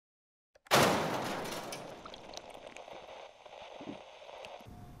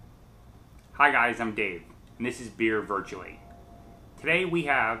Hi guys, I'm Dave, and this is BeerVirtually. Today we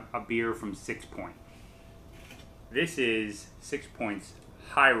have a beer from Sixpoint. This is Sixpoint's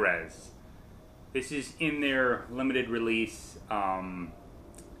High Res. This is in their limited release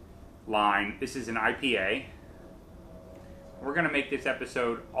line. This is an IPA. We're going to make this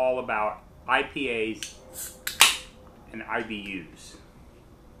episode all about IPAs and IBUs.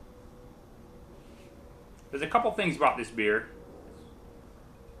 There's a couple things about this beer.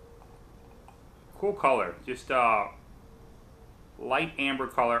 Cool color, just light amber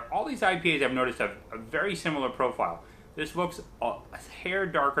color. All these IPAs I've noticed have a very similar profile. This looks a hair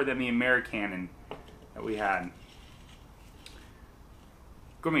darker than the American that we had.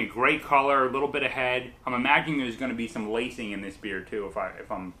 Going to be a great color, a little bit of head. I'm imagining there's going to be some lacing in this beer too,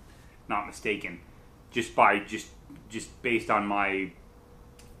 if I'm not mistaken. Just based on my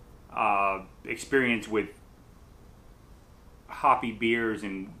experience with hoppy beers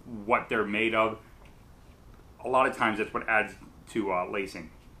and what they're made of. A lot of times that's what adds to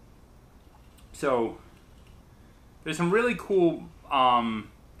lacing. So there's some really cool, I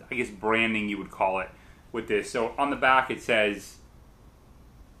guess branding you would call it with this. So on the back it says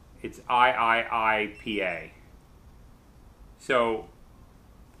it's IIIPA. So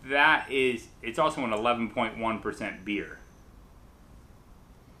it's also an 11.1% beer.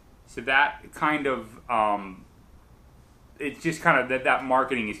 So that kind of, it's just kind of, that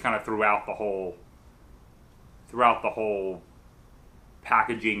marketing is kind of throughout the whole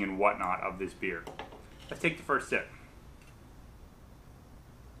packaging and whatnot of this beer. Let's take the first sip.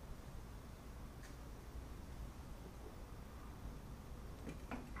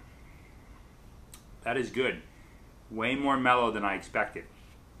 That is good. Way more mellow than I expected.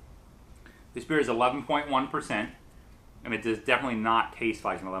 This beer is 11.1%, and it does definitely not taste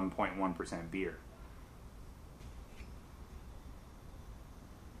like an 11.1% beer.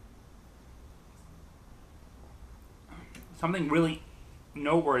 Something really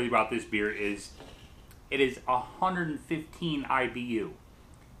noteworthy about this beer is it is 115 IBU.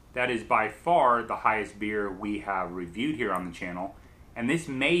 That is by far the highest beer we have reviewed here on the channel, and this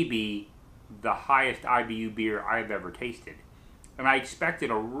may be the highest IBU beer I've ever tasted. And I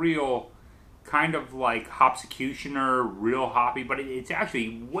expected a real kind of like Hopsecutioner, real hoppy, but it's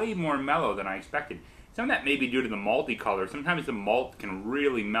actually way more mellow than I expected. Some of that may be due to the malty color. Sometimes the malt can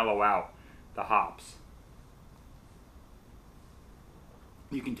really mellow out the hops.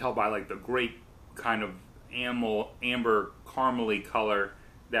 You can tell by like the great kind of amber caramely color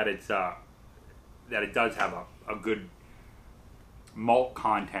that it does have a good malt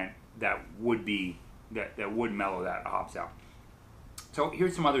content that would mellow that hops out. So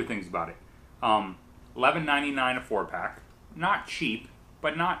here's some other things about it. $11.99 a 4-pack, not cheap,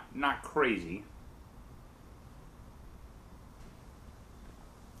 but not crazy.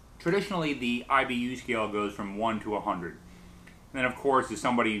 Traditionally, the IBU scale goes from 1 to 100. And then, of course, if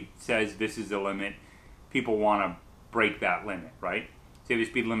somebody says this is the limit, people want to break that limit, right? Say the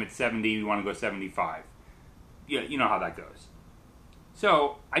speed limit's 70, we want to go 75. Yeah, you know how that goes.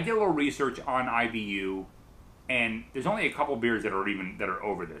 So I did a little research on IBU, and there's only a couple beers that are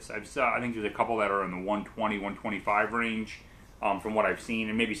over this. I think there's a couple that are in the 120, 125 range, from what I've seen,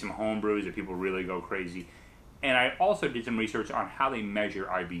 and maybe some home brews if people really go crazy. And I also did some research on how they measure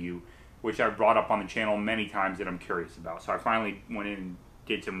IBU, which I've brought up on the channel many times that I'm curious about. So I finally went in and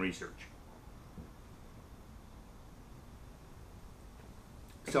did some research.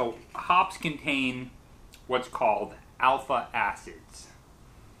 So hops contain what's called alpha acids.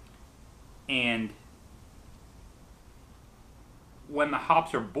 And when the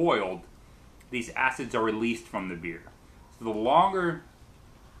hops are boiled, these acids are released from the beer. So the longer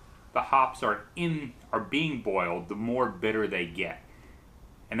the hops are being boiled, the more bitter they get.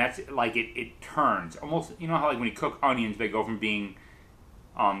 And that's like it turns. Almost, you know how like when you cook onions, they go from being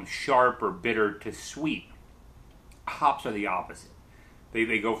sharp or bitter to sweet. Hops are the opposite.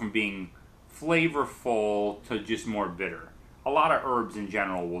 They go from being flavorful to just more bitter. A lot of herbs in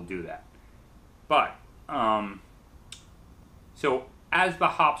general will do that. But, so as the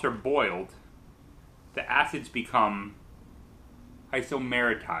hops are boiled, the acids become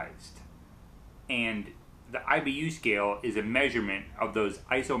isomeritized. And the IBU scale is a measurement of those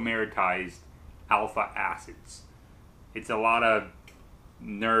isomeritized alpha acids. It's a lot of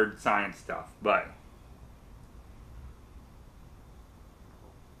nerd science stuff, but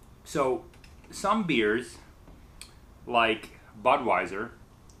so some beers like Budweiser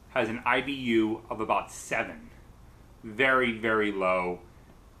has an IBU of about 7. Very, very low.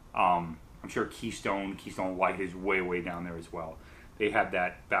 I'm sure Keystone Light is way down there as well. They had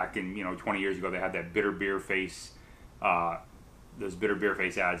that back in, 20 years ago. They had that bitter beer face those bitter beer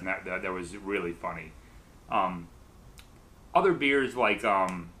face ads, and that was really funny. Other beers like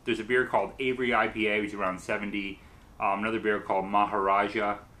there's a beer called Avery IPA, which is around 70. Another beer called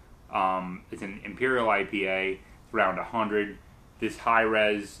Maharaja. It's an Imperial IPA. It's around 100. This high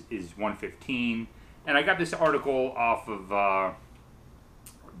res is 115. And I got this article off of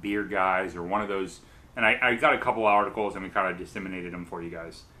Beer Guys or one of those. And I got a couple articles and we kind of disseminated them for you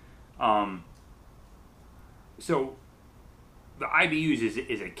guys. So the IBUs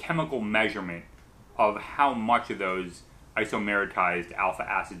is a chemical measurement of how much of those isomeritized alpha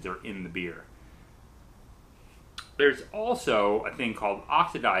acids are in the beer. There's also a thing called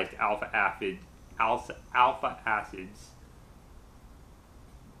oxidized alpha acids,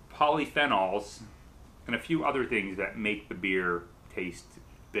 polyphenols, and a few other things that make the beer taste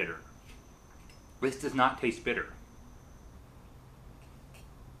bitter. This does not taste bitter.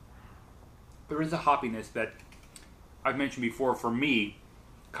 There is a hoppiness that I've mentioned before, for me,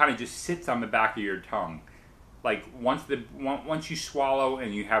 kind of just sits on the back of your tongue. Like once you swallow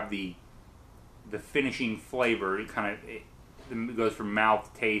and you have the finishing flavor, it goes from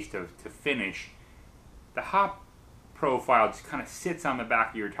mouth taste to finish. The hop profile just kind of sits on the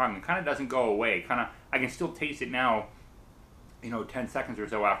back of your tongue. It kind of doesn't go away. I can still taste it now, 10 seconds or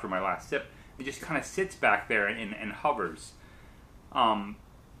so after my last sip. It just kind of sits back there and hovers. But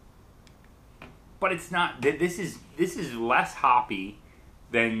it's not. This is less hoppy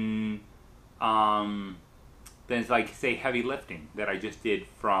than like, say, Heavy Lifting that I just did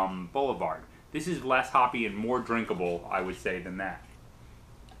from Boulevard. This is less hoppy and more drinkable, I would say, than that.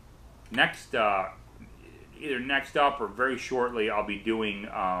 Next, either next up or very shortly, I'll be doing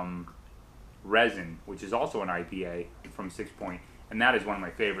Resin, which is also an IPA from Sixpoint, and that is one of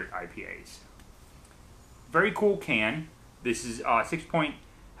my favorite IPAs. Very cool can. This is Sixpoint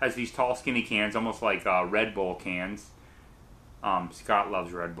has these tall, skinny cans, almost like Red Bull cans. Scott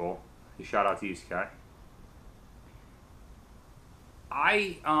loves Red Bull. Shout out to you, Scott.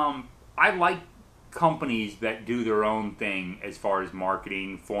 I like companies that do their own thing as far as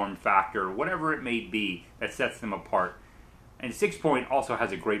marketing, form factor, whatever it may be that sets them apart. And Sixpoint also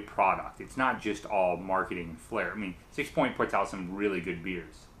has a great product. It's not just all marketing and flair. I mean, Sixpoint puts out some really good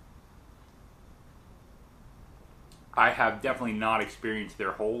beers. I have definitely not experienced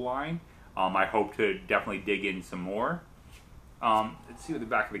their whole line. I hope to definitely dig in some more. Let's see what the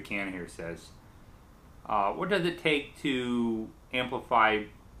back of the can here says. What does it take to amplify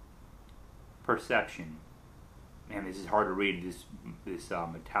perception? Man, this is hard to read, this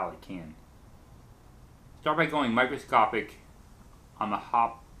metallic can. Start by going microscopic on the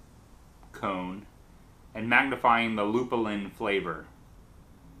hop cone and magnifying the lupulin flavor.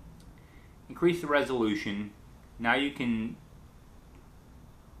 Increase the resolution. Now you can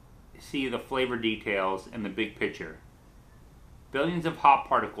see the flavor details and the big picture. Billions of hop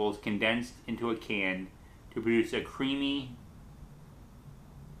particles condensed into a can to produce a creamy,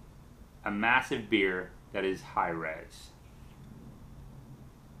 a massive beer that is high res.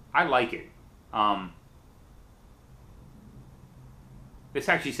 I like it. This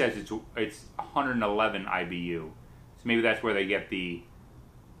actually says it's 111 IBU, so maybe that's where they get the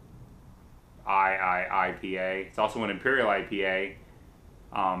IPA. It's also an Imperial IPA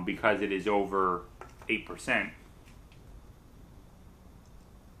because it is over 8%.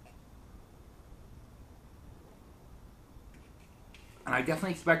 And I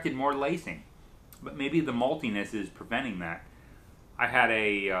definitely expected more lacing, but maybe the maltiness is preventing that. I had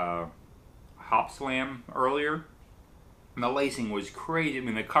a Hop Slam earlier, and the lacing was crazy. I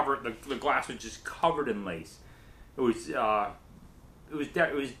mean, the glass was just covered in lace. It was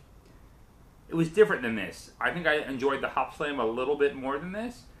different than this. I think I enjoyed the Hop Slam a little bit more than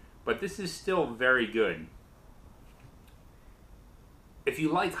this, but this is still very good. If you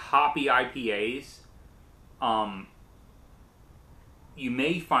like hoppy IPAs, you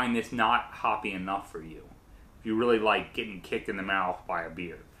may find this not hoppy enough for you. If you really like getting kicked in the mouth by a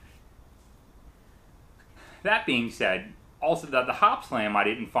beer. That being said, also the Hop Slam I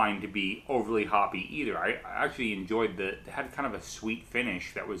didn't find to be overly hoppy either. I actually enjoyed it had kind of a sweet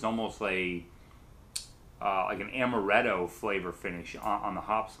finish that was almost like an amaretto flavor finish on the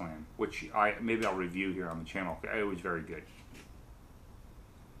Hop Slam, which maybe I'll review here on the channel. It was very good.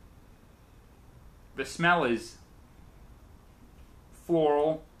 The smell is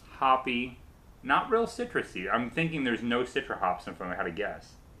floral, hoppy, not real citrusy. I'm thinking there's no citra hops in front. I had to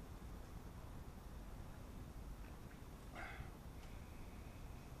guess.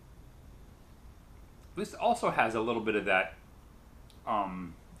 This also has a little bit of that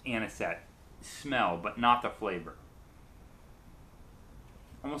anisette smell, but not the flavor.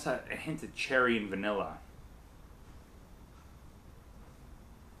 Almost a hint of cherry and vanilla.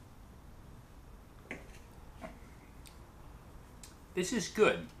 this is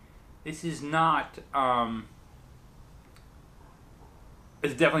good. This is not,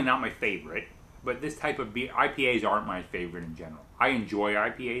 it's definitely not my favorite, but this type of beer, IPAs aren't my favorite in general. I enjoy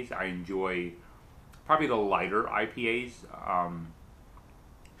IPAs. I enjoy probably the lighter IPAs.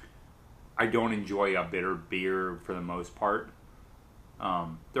 I don't enjoy a bitter beer for the most part.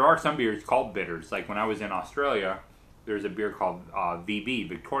 There are some beers called bitters. Like when I was in Australia, there's a beer called VB,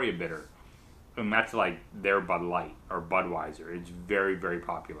 Victoria Bitter. And that's like their Bud Light or Budweiser. It's very, very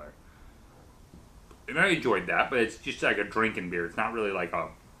popular. And I enjoyed that, but it's just like a drinking beer. It's not really like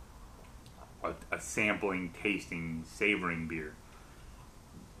a sampling, tasting, savoring beer.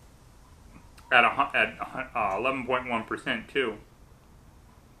 At 11.1% too,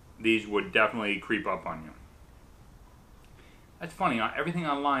 these would definitely creep up on you. That's funny. Everything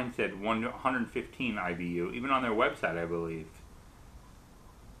online said 115 IBU, even on their website, I believe.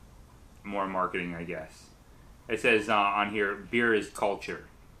 More marketing, I guess. It says on here, beer is culture.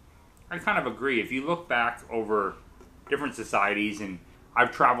 I kind of agree. If you look back over different societies, and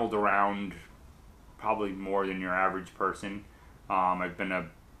I've traveled around probably more than your average person. I've been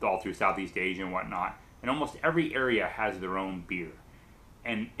all through Southeast Asia and whatnot, and almost every area has their own beer.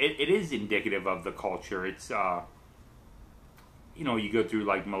 And it is indicative of the culture. It's, you know, you go through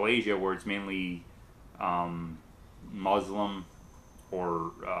like Malaysia where it's mainly Muslim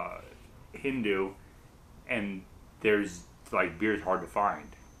or Hindu, and there's like beer's hard to find.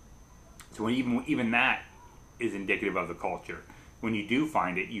 So even that is indicative of the culture. When you do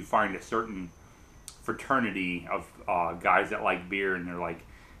find it, you find a certain fraternity of guys that like beer, and they're like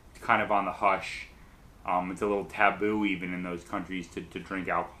kind of on the hush. It's a little taboo even in those countries to drink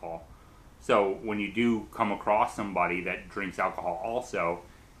alcohol. So when you do come across somebody that drinks alcohol also,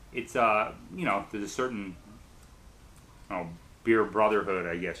 it's you know, there's a certain beer brotherhood,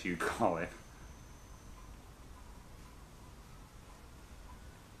 I guess you'd call it.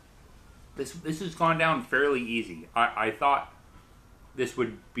 This has gone down fairly easy. I thought this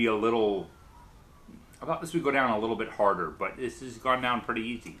would be a little, I thought this would go down a little bit harder, but this has gone down pretty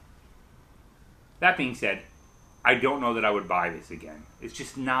easy. That being said, I don't know that I would buy this again. It's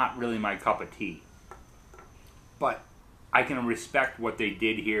just not really my cup of tea. But I can respect what they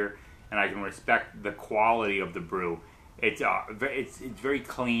did here, and I can respect the quality of the brew. It's very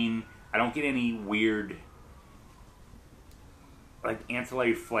clean. I don't get any weird like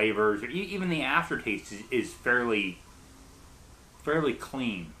ancillary flavors, or even the aftertaste is fairly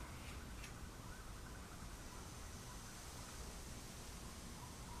clean.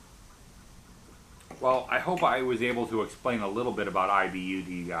 Well, I hope I was able to explain a little bit about IBU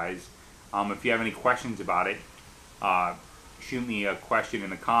to you guys. If you have any questions about it, shoot me a question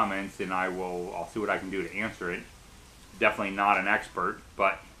in the comments, and I'll see what I can do to answer it. Definitely not an expert,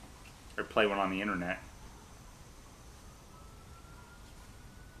 but I play one on the internet.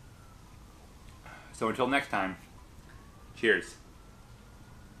 So until next time, cheers.